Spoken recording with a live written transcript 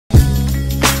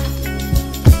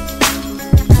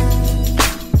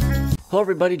Hello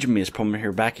everybody, jimmyispromo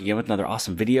here, back again with another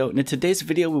awesome video. And in today's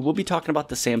video, we will be talking about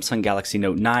the Samsung Galaxy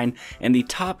Note 9 and the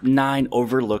top 9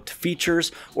 overlooked features,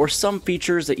 or some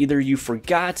features that either you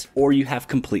forgot or you have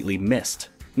completely missed.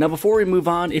 Now before we move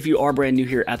on, if you are brand new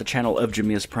here at the channel of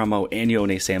jimmyispromo and you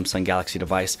own a Samsung Galaxy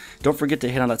device, don't forget to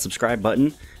hit on that subscribe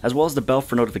button, as well as the bell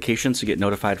for notifications to get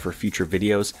notified for future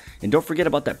videos. And don't forget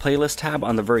about that playlist tab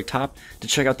on the very top to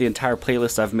check out the entire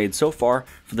playlist I've made so far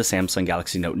for the Samsung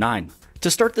Galaxy Note 9. To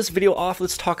start this video off,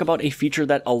 let's talk about a feature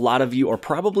that a lot of you are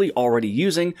probably already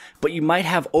using, but you might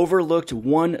have overlooked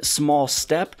one small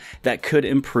step that could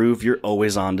improve your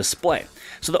always-on display.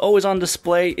 So the always-on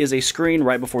display is a screen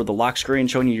right before the lock screen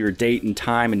showing you your date and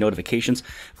time and notifications,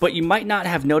 but you might not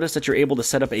have noticed that you're able to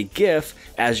set up a GIF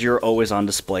as your always-on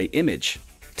display image.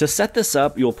 To set this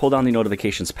up, you'll pull down the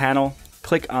notifications panel,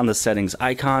 click on the settings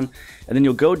icon, and then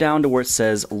you'll go down to where it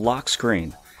says lock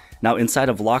screen. Now inside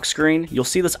of lock screen, you'll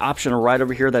see this option right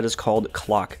over here that is called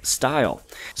clock style.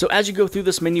 So as you go through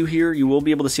this menu here, you will be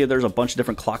able to see that there's a bunch of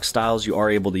different clock styles you are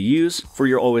able to use for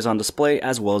your always on display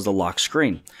as well as the lock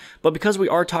screen. But because we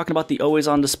are talking about the always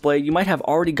on display, you might have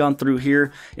already gone through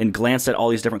here and glanced at all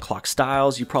these different clock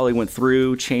styles. You probably went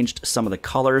through, changed some of the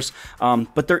colors,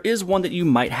 but there is one that you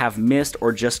might have missed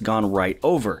or just gone right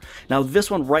over. Now this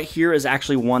one right here is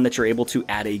actually one that you're able to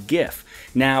add a GIF.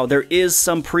 Now there is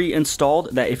some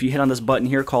pre-installed that if you hit on this button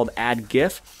here called Add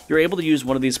GIF, you're able to use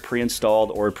one of these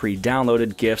pre-installed or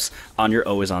pre-downloaded GIFs on your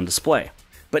always-on display.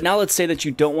 But now let's say that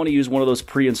you don't want to use one of those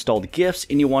pre-installed GIFs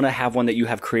and you want to have one that you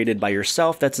have created by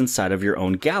yourself that's inside of your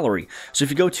own gallery. So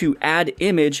if you go to Add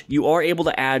Image, you are able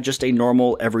to add just a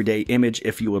normal everyday image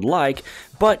if you would like,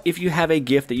 but if you have a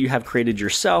GIF that you have created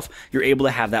yourself, you're able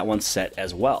to have that one set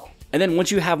as well. And then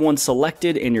once you have one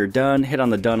selected and you're done, hit on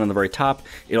the done on the very top,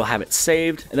 it'll have it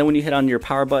saved. And then when you hit on your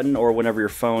power button or whenever your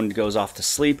phone goes off to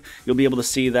sleep, you'll be able to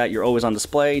see that your always on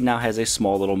display now has a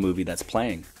small little movie that's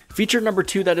playing. Feature number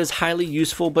 2 that is highly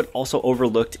useful but also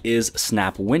overlooked is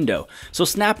Snap Window. So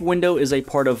Snap Window is a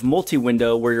part of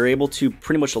multi-window where you're able to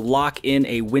pretty much lock in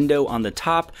a window on the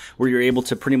top where you're able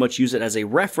to pretty much use it as a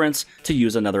reference to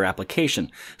use another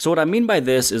application. So what I mean by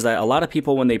this is that a lot of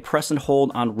people, when they press and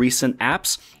hold on recent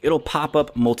apps, it'll pop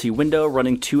up multi-window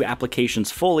running 2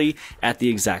 applications fully at the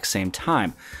exact same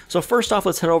time. So first off,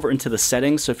 let's head over into the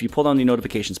settings. So if you pull down the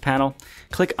notifications panel,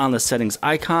 click on the settings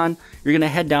icon, you're going to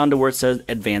head down to where it says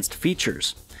Advanced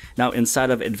Features. Now inside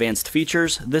of Advanced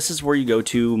Features, this is where you go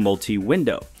to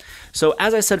multi-window. So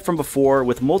as I said from before,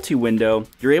 with multi-window,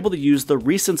 you're able to use the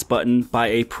Recents button by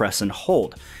a press and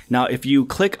hold. Now if you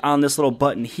click on this little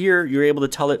button here, you're able to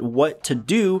tell it what to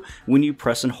do when you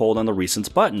press and hold on the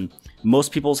Recents button.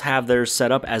 Most people's have theirs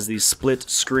set up as the split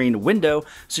screen window,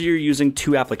 so you're using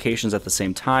 2 applications at the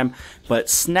same time, but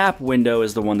Snap Window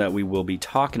is the one that we will be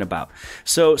talking about.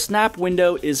 So Snap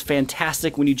Window is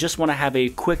fantastic when you just want to have a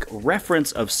quick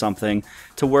reference of something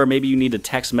to where maybe you need a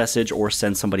text message or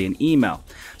send somebody an email.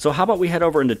 So how about we head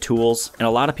over into Tools, and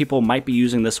a lot of people might be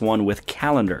using this one with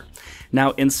Calendar.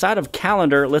 Now inside of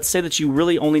Calendar, let's say that you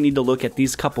really only need to look at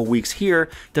these couple weeks here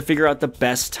to figure out the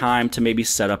best time to maybe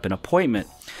set up an appointment.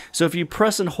 So if you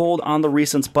press and hold on the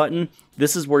Recents button,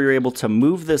 this is where you're able to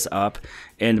move this up,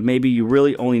 and maybe you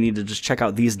really only need to just check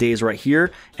out these days right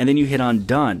here, and then you hit on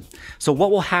Done. So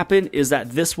what will happen is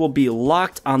that this will be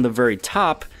locked on the very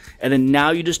top, and then now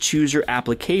you just choose your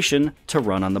application to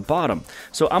run on the bottom.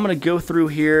 So I'm going to go through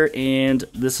here, and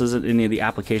this isn't any of the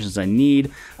applications I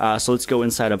need. So let's go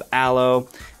inside of Allo.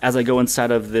 As I go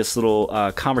inside of this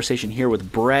little conversation here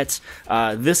with Brett,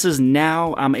 this is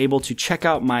now I'm able to check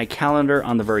out my calendar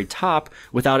on the very top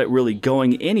without it really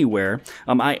going anywhere.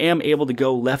 I am able to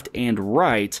go left and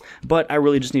right, but I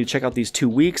really just need to check out these 2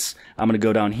 weeks. I'm going to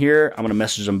go down here. I'm going to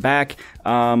message them back.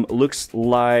 Looks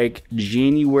like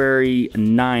January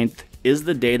 9th is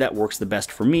the day that works the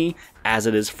best for me, as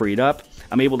it is freed up.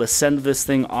 I'm able to send this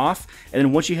thing off, and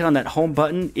then once you hit on that home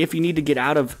button, if you need to get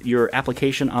out of your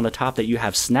application on the top that you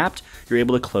have snapped, you're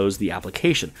able to close the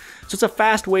application. So it's a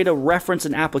fast way to reference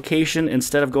an application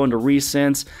instead of going to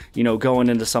Recents, you know, going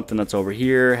into something that's over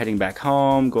here, heading back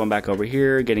home, going back over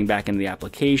here, getting back into the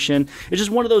application. It's just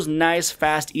one of those nice,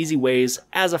 fast, easy ways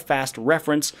as a fast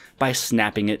reference by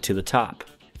snapping it to the top.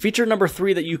 Feature number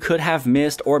 3 that you could have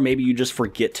missed, or maybe you just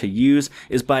forget to use,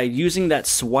 is by using that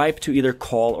swipe to either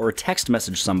call or text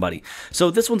message somebody. So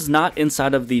this one's not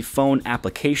inside of the phone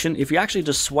application. If you actually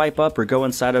just swipe up or go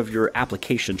inside of your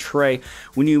application tray,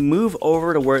 when you move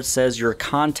over to where it says your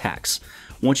contacts,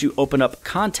 Once you open up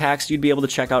contacts, you'd be able to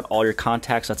check out all your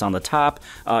contacts that's on the top,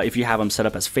 if you have them set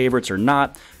up as favorites or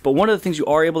not. But one of the things you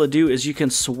are able to do is you can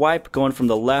swipe going from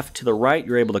the left to the right.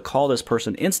 You're able to call this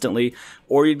person instantly,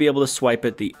 or you'd be able to swipe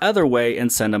it the other way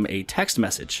and send them a text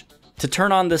message. To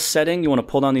turn on this setting, you want to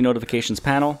pull down the notifications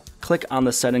panel, click on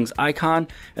the settings icon,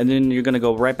 and then you're going to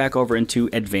go right back over into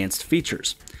advanced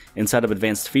features. Inside of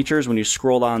advanced features, when you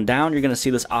scroll on down, you're going to see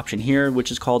this option here,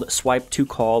 which is called swipe to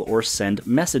call or send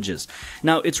messages.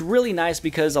 Now, it's really nice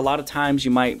because a lot of times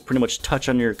you might pretty much touch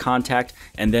on your contact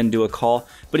and then do a call.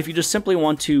 But if you just simply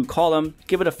want to call them,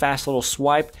 give it a fast little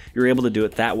swipe, you're able to do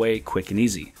it that way, quick and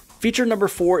easy. Feature number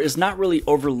 4 is not really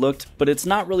overlooked, but it's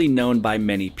not really known by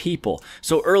many people.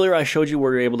 So earlier I showed you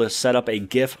where you're able to set up a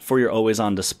GIF for your always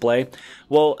on display.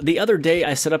 Well, the other day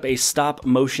I set up a stop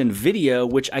motion video,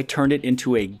 which I turned it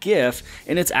into a GIF,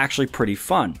 and it's actually pretty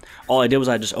fun. All I did was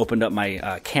I just opened up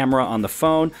my camera on the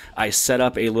phone, I set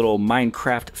up a little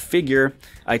Minecraft figure,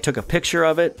 I took a picture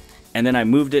of it, and then I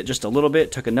moved it just a little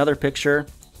bit, took another picture.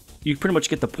 You pretty much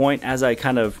get the point. As I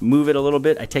kind of move it a little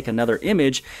bit, I take another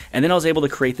image, and then I was able to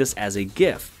create this as a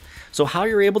GIF. So how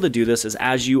you're able to do this is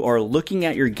as you are looking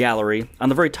at your gallery, on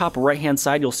the very top right hand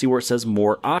side, you'll see where it says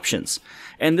more options.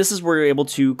 And this is where you're able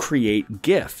to create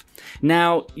GIF.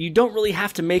 Now, you don't really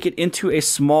have to make it into a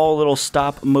small little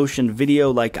stop motion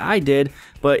video like I did,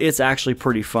 but it's actually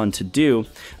pretty fun to do.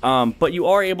 But you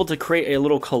are able to create a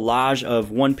little collage of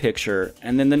one picture,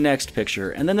 and then the next picture,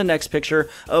 and then the next picture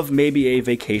of maybe a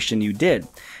vacation you did.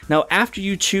 Now, after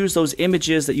you choose those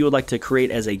images that you would like to create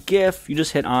as a GIF, you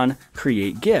just hit on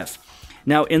Create GIF.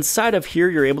 Now inside of here,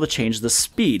 you're able to change the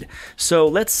speed. So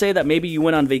let's say that maybe you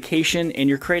went on vacation and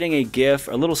you're creating a GIF,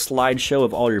 a little slideshow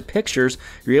of all your pictures.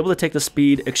 You're able to take the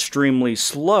speed extremely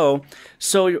slow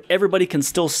so everybody can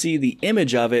still see the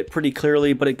image of it pretty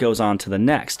clearly, but it goes on to the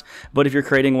next. But if you're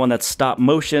creating one that's stop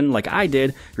motion like I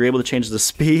did, you're able to change the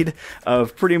speed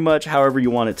of pretty much however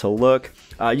you want it to look.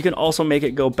 You can also make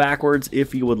it go backwards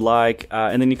if you would like,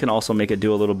 and then you can also make it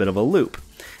do a little bit of a loop.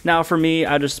 Now for me,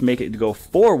 I just make it go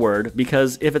forward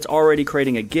because if it's already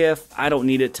creating a GIF, I don't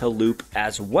need it to loop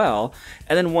as well.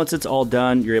 And then once it's all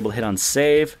done, you're able to hit on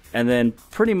save, and then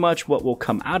pretty much what will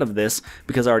come out of this,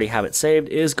 because I already have it saved,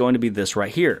 is going to be this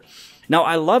right here. Now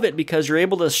I love it because you're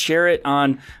able to share it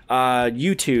on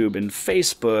YouTube and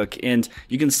Facebook, and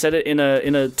you can set it in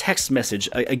a text message.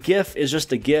 A GIF is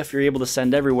just a GIF you're able to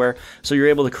send everywhere, so you're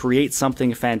able to create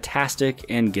something fantastic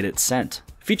and get it sent.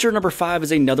 Feature number 5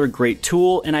 is another great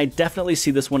tool, and I definitely see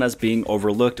this one as being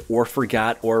overlooked or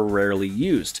forgot or rarely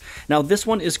used. Now this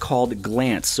one is called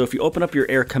Glance. So if you open up your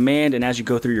Air command and as you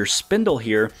go through your spindle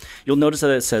here, you'll notice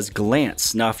that it says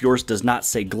Glance. Now if yours does not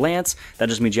say Glance, that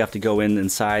just means you have to go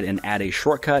inside and add a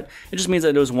shortcut. It just means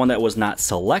that it was one that was not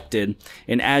selected.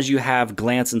 And as you have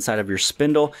Glance inside of your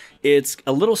spindle, it's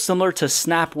a little similar to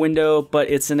Snap Window, but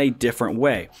it's in a different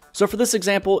way. So for this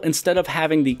example, instead of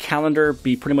having the calendar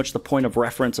be pretty much the point of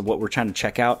reference of what we're trying to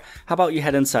check out, how about you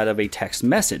head inside of a text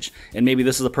message? And maybe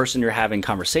this is the person you're having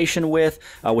conversation with.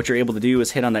 What you're able to do is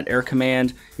hit on that Air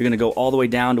command. You're going to go all the way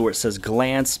down to where it says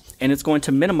Glance, and it's going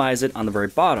to minimize it on the very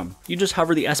bottom. You just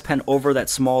hover the S Pen over that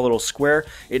small little square.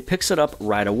 It picks it up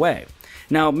right away.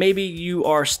 Now, maybe you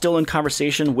are still in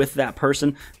conversation with that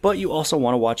person, but you also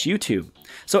want to watch YouTube.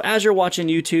 So as you're watching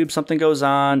YouTube, something goes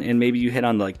on and maybe you hit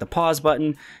on like the pause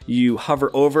button, you hover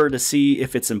over to see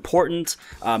if it's important.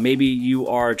 Maybe you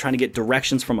are trying to get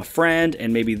directions from a friend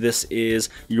and maybe this is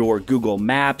your Google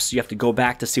Maps. You have to go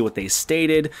back to see what they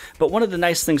stated. But one of the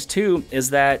nice things too is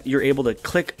that you're able to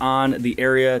click on the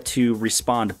area to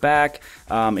respond back.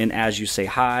 And as you say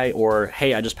hi or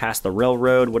hey, I just passed the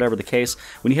railroad, whatever the case,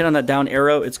 when you hit on that down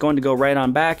arrow, it's going to go right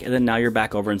on back, and then now you're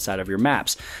back over inside of your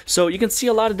maps. So you can see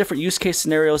a lot of different use case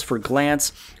scenarios for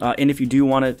Glance, and if you do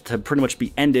want it to pretty much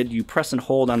be ended, you press and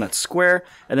hold on that square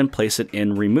and then place it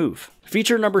in remove.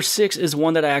 Feature number 6 is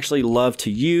one that I actually love to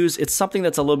use. It's something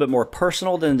that's a little bit more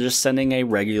personal than just sending a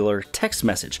regular text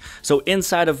message. So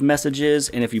inside of messages,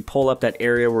 and if you pull up that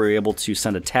area where you're able to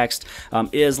send a text,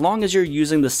 as long as you're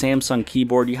using the Samsung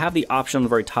keyboard, you have the option on the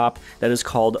very top that is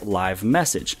called Live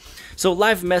Message. So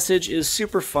Live Message is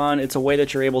super fun. It's a way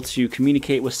that you're able to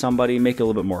communicate with somebody, make it a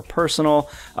little bit more personal.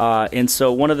 And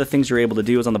so one of the things you're able to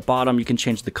do is on the bottom, you can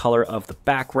change the color of the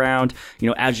background. You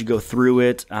know, as you go through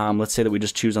it, let's say that we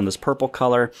just choose on this purple purple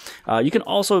color. You can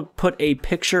also put a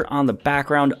picture on the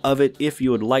background of it if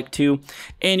you would like to,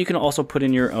 and you can also put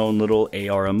in your own little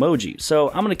AR emoji. So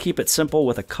I'm going to keep it simple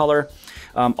with a color.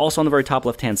 Also on the very top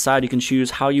left hand side, you can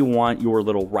choose how you want your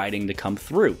little writing to come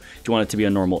through. Do you want it to be a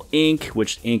normal ink,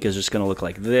 which ink is just going to look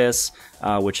like this,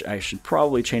 which I should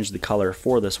probably change the color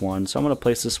for this one. So I'm going to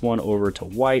place this one over to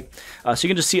white. So you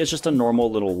can just see it's just a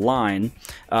normal little line.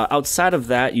 Outside of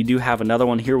that, you do have another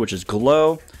one here, which is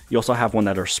glow. You also have one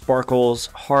that are sparkles,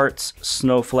 hearts,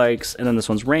 snowflakes, and then this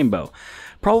one's rainbow.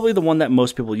 Probably the one that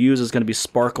most people use is going to be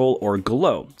sparkle or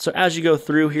glow. So as you go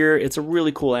through here, it's a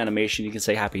really cool animation. You can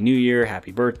say Happy New Year,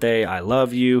 Happy Birthday, I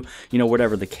love you, you know,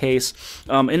 whatever the case.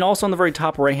 And also on the very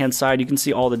top right hand side, you can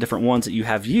see all the different ones that you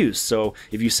have used. So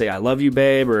if you say I love you,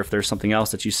 babe, or if there's something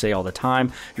else that you say all the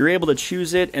time, you're able to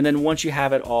choose it. And then once you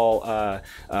have it all,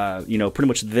 you know, pretty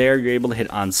much there, you're able to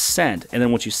hit on send. And then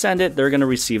once you send it, they're going to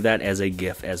receive that as a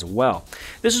GIF as well.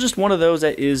 This is just one of those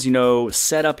that is, you know,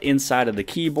 set up inside of the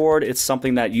keyboard. It's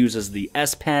something that uses the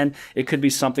S Pen. It could be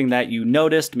something that you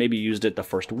noticed, maybe you used it the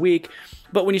first week,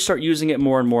 but when you start using it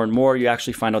more and more and more, you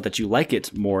actually find out that you like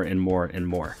it more and more and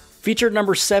more. Feature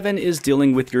number 7 is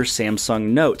dealing with your Samsung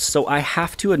Notes. So I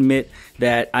have to admit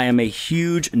that I am a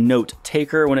huge note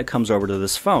taker when it comes over to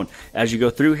this phone. As you go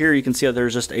through here, you can see that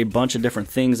there's just a bunch of different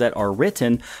things that are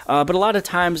written, but a lot of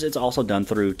times it's also done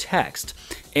through text.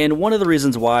 And one of the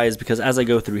reasons why is because as I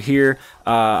go through here,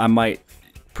 I might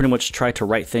pretty much try to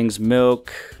write things,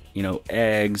 milk, you know,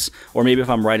 eggs, or maybe if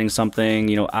I'm writing something,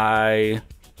 you know, I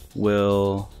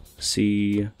will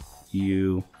see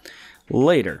you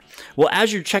later. Well,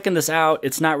 as you're checking this out,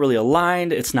 it's not really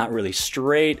aligned, it's not really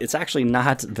straight, it's actually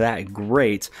not that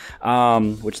great,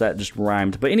 which that just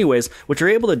rhymed. But anyways, what you're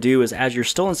able to do is as you're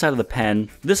still inside of the pen,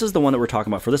 this is the one that we're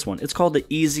talking about for this one. It's called the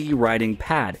Easy Writing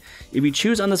Pad. If you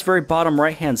choose on this very bottom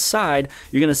right hand side,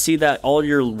 you're going to see that all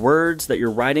your words that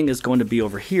you're writing is going to be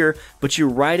over here, but you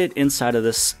write it inside of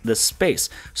this space.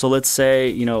 So let's say,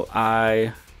 you know,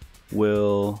 I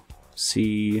will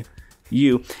see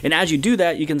you. And as you do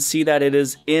that, you can see that it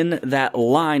is in that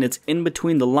line. It's in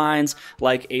between the lines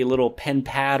like a little pen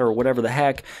pad or whatever the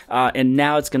heck. And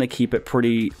now it's going to keep it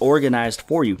pretty organized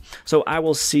for you. So I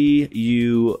will see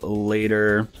you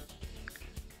later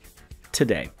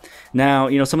today. Now,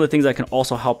 you know, some of the things that can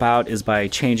also help out is by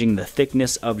changing the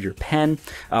thickness of your pen.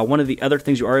 One of the other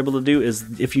things you are able to do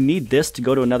is if you need this to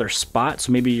go to another spot,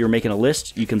 so maybe you're making a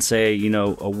list, you can say, you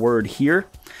know, a word here.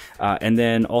 And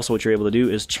then also what you're able to do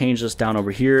is change this down over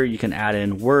here. You can add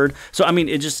in word. So, I mean,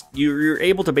 it just, you're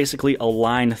able to basically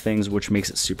align things, which makes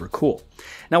it super cool.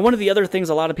 Now, one of the other things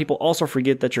a lot of people also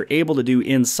forget that you're able to do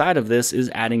inside of this is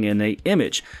adding in an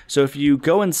image. So if you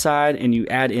go inside and you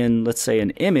add in, let's say, an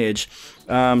image,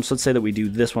 so let's say that we do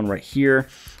this one right here.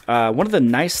 One of the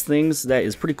nice things that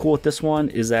is pretty cool with this one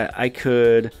is that I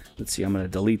could, let's see, I'm going to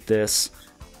delete this.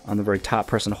 On the very top,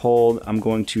 press and hold. I'm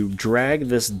going to drag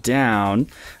this down,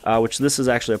 which this is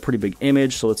actually a pretty big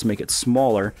image, so let's make it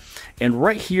smaller. And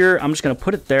right here, I'm just going to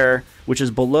put it there, which is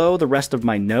below the rest of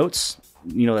my notes.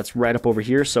 You know, that's right up over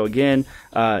here. So again,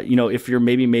 you know, if you're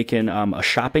maybe making a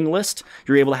shopping list,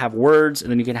 you're able to have words, and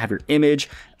then you can have your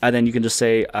image, and then you can just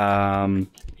say,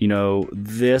 you know,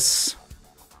 this.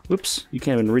 Whoops, you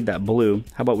can't even read that blue.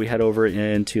 How about we head over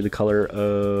into the color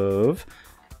of,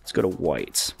 let's go to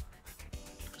white.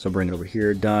 So bring it over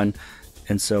here, done.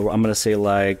 And so I'm gonna say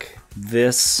like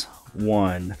this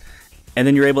one. And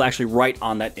then you're able to actually write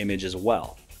on that image as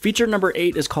well. Feature number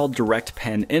 8 is called Direct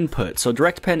Pen Input. So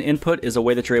Direct Pen Input is a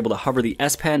way that you're able to hover the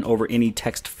S Pen over any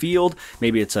text field.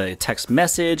 Maybe it's a text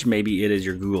message, maybe it is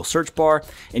your Google search bar,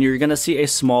 and you're gonna see a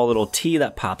small little T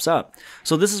that pops up.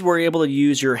 So this is where you're able to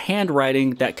use your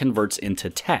handwriting that converts into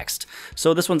text.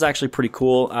 So this one's actually pretty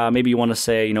cool. Maybe you wanna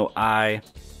say, you know, I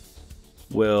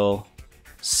will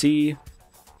see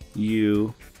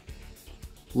you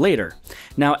later.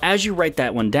 Now, as you write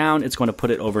that one down, it's going to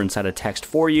put it over inside of text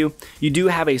for you. You do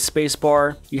have a space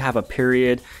bar, you have a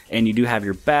period, and you do have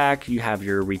your back, you have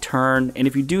your return, and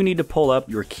if you do need to pull up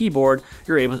your keyboard,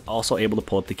 you're also able to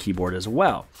pull up the keyboard as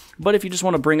well. But if you just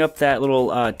want to bring up that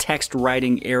little text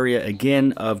writing area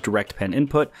again of Direct Pen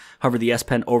Input, hover the S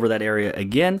Pen over that area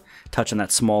again, touch on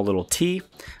that small little T.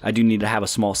 I do need to have a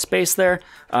small space there,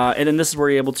 and then this is where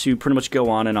you're able to pretty much go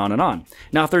on and on and on.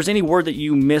 Now, if there's any word that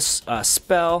you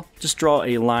misspell, just draw draw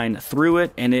a line through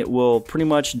it, and it will pretty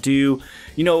much do,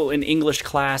 you know, in English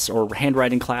class or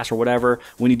handwriting class or whatever,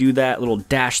 when you do that little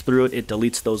dash through it, it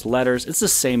deletes those letters. It's the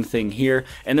same thing here,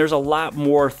 and there's a lot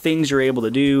more things you're able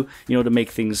to do, you know, to make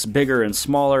things bigger and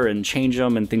smaller and change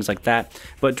them and things like that.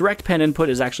 But direct pen input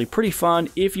is actually pretty fun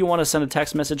if you want to send a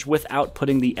text message without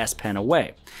putting the S Pen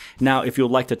away. Now, if you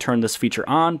would like to turn this feature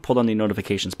on, pull down the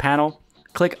notifications panel,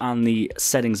 click on the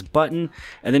settings button,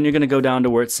 and then you're going to go down to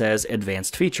where it says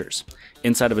advanced features.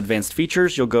 Inside of advanced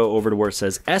features, you'll go over to where it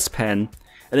says S Pen,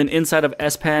 and then inside of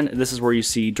S Pen, this is where you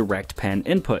see direct pen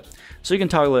input. So you can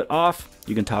toggle it off,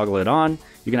 you can toggle it on,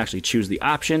 you can actually choose the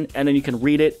option, and then you can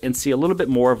read it and see a little bit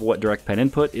more of what direct pen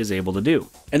input is able to do.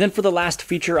 And then for the last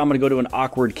feature, I'm going to go to an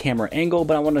awkward camera angle,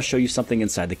 but I want to show you something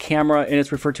inside the camera, and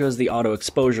it's referred to as the auto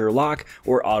exposure lock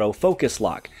or auto focus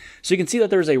lock. So you can see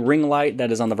that there's a ring light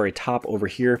that is on the very top over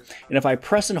here, and if I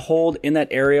press and hold in that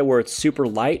area where it's super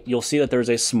light, you'll see that there's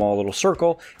a small little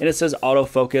circle, and it says auto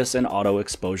focus and auto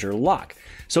exposure lock.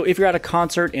 So if you're at a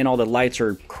concert and all the lights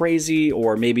are crazy,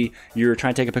 or maybe you're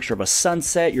trying to take a picture of a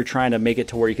sunset, you're trying to make it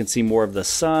to where you can see more of the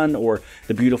sun or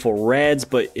the beautiful reds,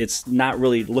 but it's not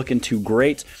really looking too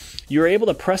great, you're able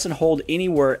to press and hold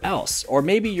anywhere else. Or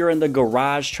maybe you're in the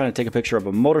garage trying to take a picture of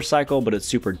a motorcycle, but it's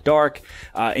super dark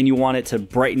and you want it to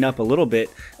brighten up a little bit.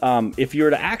 If you were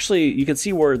to actually, you can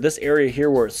see where this area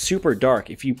here where it's super dark,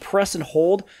 if you press and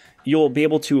hold, you'll be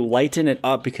able to lighten it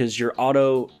up because you're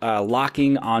auto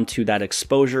locking onto that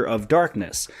exposure of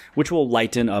darkness, which will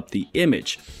lighten up the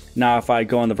image. Now, if I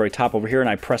go on the very top over here and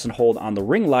I press and hold on the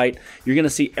ring light, you're going to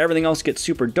see everything else get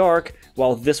super dark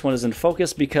while this one is in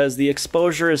focus because the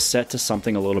exposure is set to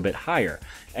something a little bit higher.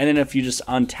 And then if you just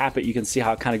untap it, you can see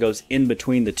how it kind of goes in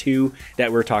between the two that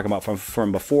we were talking about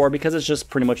from before, because it's just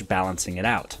pretty much balancing it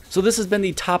out. So this has been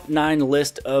the top 9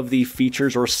 list of the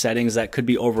features or settings that could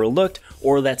be overlooked,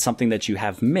 or that's something that you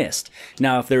have missed.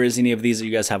 Now, if there is any of these that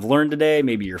you guys have learned today,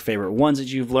 maybe your favorite ones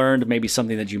that you've learned, maybe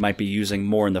something that you might be using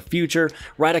more in the future,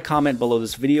 write a comment below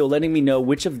this video letting me know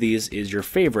which of these is your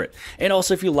favorite. And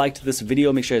also, if you liked this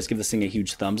video, make sure you guys give this thing a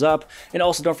huge thumbs up. And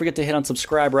also, don't forget to hit on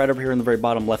subscribe right over here in the very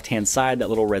bottom left-hand side, that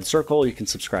little red circle. You can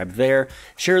subscribe there.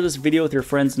 Share this video with your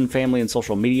friends and family and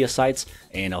social media sites,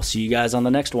 and I'll see you guys on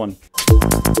the next one.